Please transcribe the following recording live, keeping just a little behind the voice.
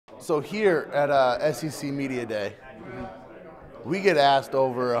So here at SEC Media Day, we get asked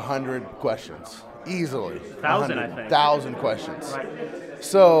over 100 questions, easily. 1,000, I think. 1,000 questions. Right.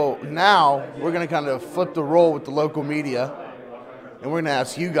 So now we're going to kind of flip the role with the local media, and we're going to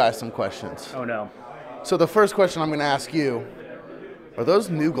ask you guys some questions. Oh, no. So the first question I'm going to ask you, are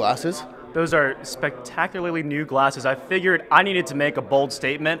those new glasses? Those are spectacularly new glasses. I figured I needed to make a bold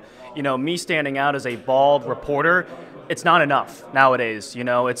statement. You know, me standing out as a bald reporter, it's not enough nowadays. You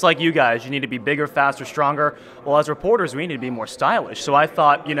know, it's like you guys. You need to be bigger, faster, stronger. Well, as reporters, we need to be more stylish. So I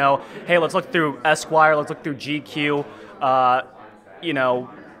thought, you know, hey, let's look through Esquire, let's look through GQ, you know,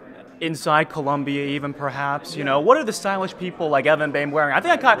 Inside Columbia even perhaps. You know, what are the stylish people like Evan Boehm wearing? I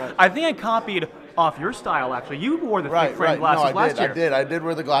think I copied off your style, actually. You wore the thick frame glasses last year. I did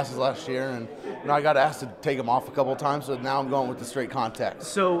wear the glasses last year, and I got asked to take them off a couple of times, so now I'm going with the straight contacts.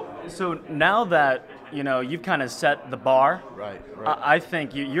 So now that, you know, you've kind of set the bar, right. I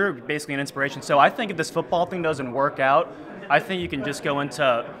think you're basically an inspiration. So I think if this football thing doesn't work out, I think you can just go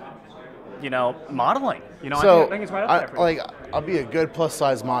into, you know, modeling. You know, so I think it's right up there for you. I'll be a good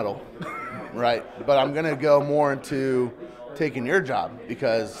plus-size model, right? But I'm going to go more into taking your job,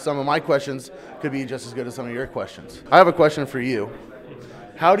 because some of my questions could be just as good as some of your questions. I have a question for you.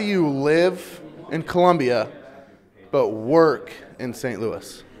 How do you live in Columbia but work in St.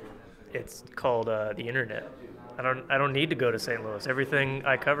 Louis? It's called the internet. I don't need to go to St. Louis. Everything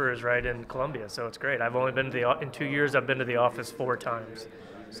I cover is right in Columbia, so it's great. I've only been to in 2 years. I've been to the office 4 times,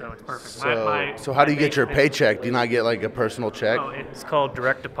 so it's perfect. So how do you get your paycheck? Do you not get like a personal check? Oh, it's called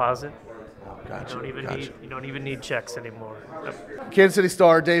direct deposit. Gotcha. You don't even need checks anymore. Kansas City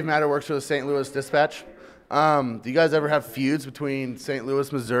Star, Dave Matter works for the St. Louis Dispatch. Do you guys ever have feuds between St. Louis,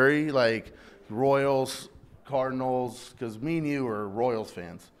 Missouri, like Royals, Cardinals? Because me and you are Royals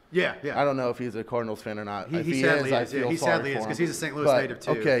fans. Yeah. I don't know if he's a Cardinals fan or not. If He is, sadly I is. feel He sorry sadly for is, because him. he's a St. Louis native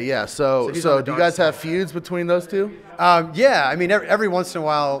too. Okay, yeah. So he's do on you the guys dark have feuds between those two? Yeah, I mean, every once in a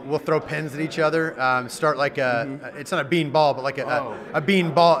while we'll throw pins at each other. Start like it's not a bean ball, but like a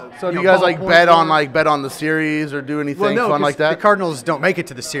bean ball. So do you guys like bet on the series or do anything fun like that? The Cardinals don't make it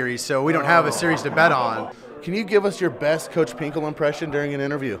to the series, so we don't have a series to bet on. Can you give us your best Coach Pinkel impression during an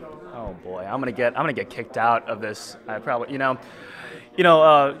interview? Oh boy, I'm gonna get kicked out of this. I probably,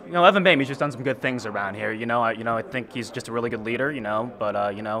 Evan Boehm, he's just done some good things around here. I think he's just a really good leader.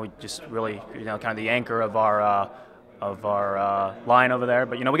 But he just really, kind of the anchor of our line over there.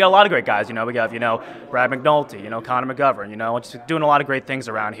 But we got a lot of great guys. We got Brad McNulty, Connor McGovern. Just doing a lot of great things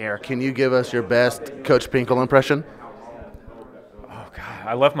around here. Can you give us your best Coach Pinkel impression?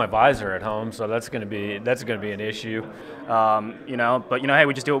 I left my visor at home, so that's gonna be an issue. Hey,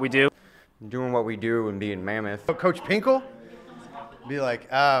 we just do what we do. Doing what we do and being mammoth. Coach Pinkel, be like,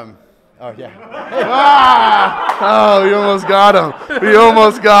 oh yeah. Oh, we almost got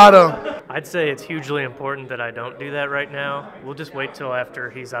him. I'd say it's hugely important that I don't do that right now. We'll just wait till after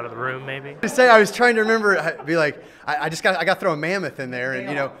he's out of the room, maybe. I was trying to remember, be like, I got to throw a mammoth in there,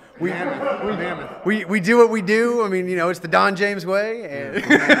 and we do what we do. I mean, it's the Don James way.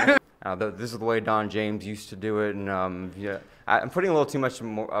 And this is the way Don James used to do it, and I'm putting a little too much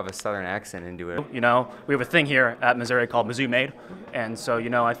more of a Southern accent into it. We have a thing here at Missouri called Mizzou Made, and so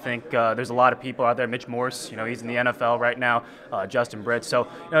I think there's a lot of people out there. Mitch Morse, he's in the NFL right now. Justin Britt, so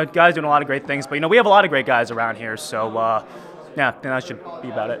guys doing a lot of great things. But we have a lot of great guys around here. So yeah, that should be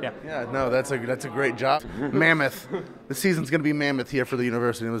about it. Yeah. Yeah, no, that's a great job. Mammoth. The season's going to be mammoth here for the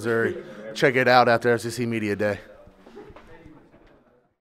University of Missouri. Check it out after SEC Media Day.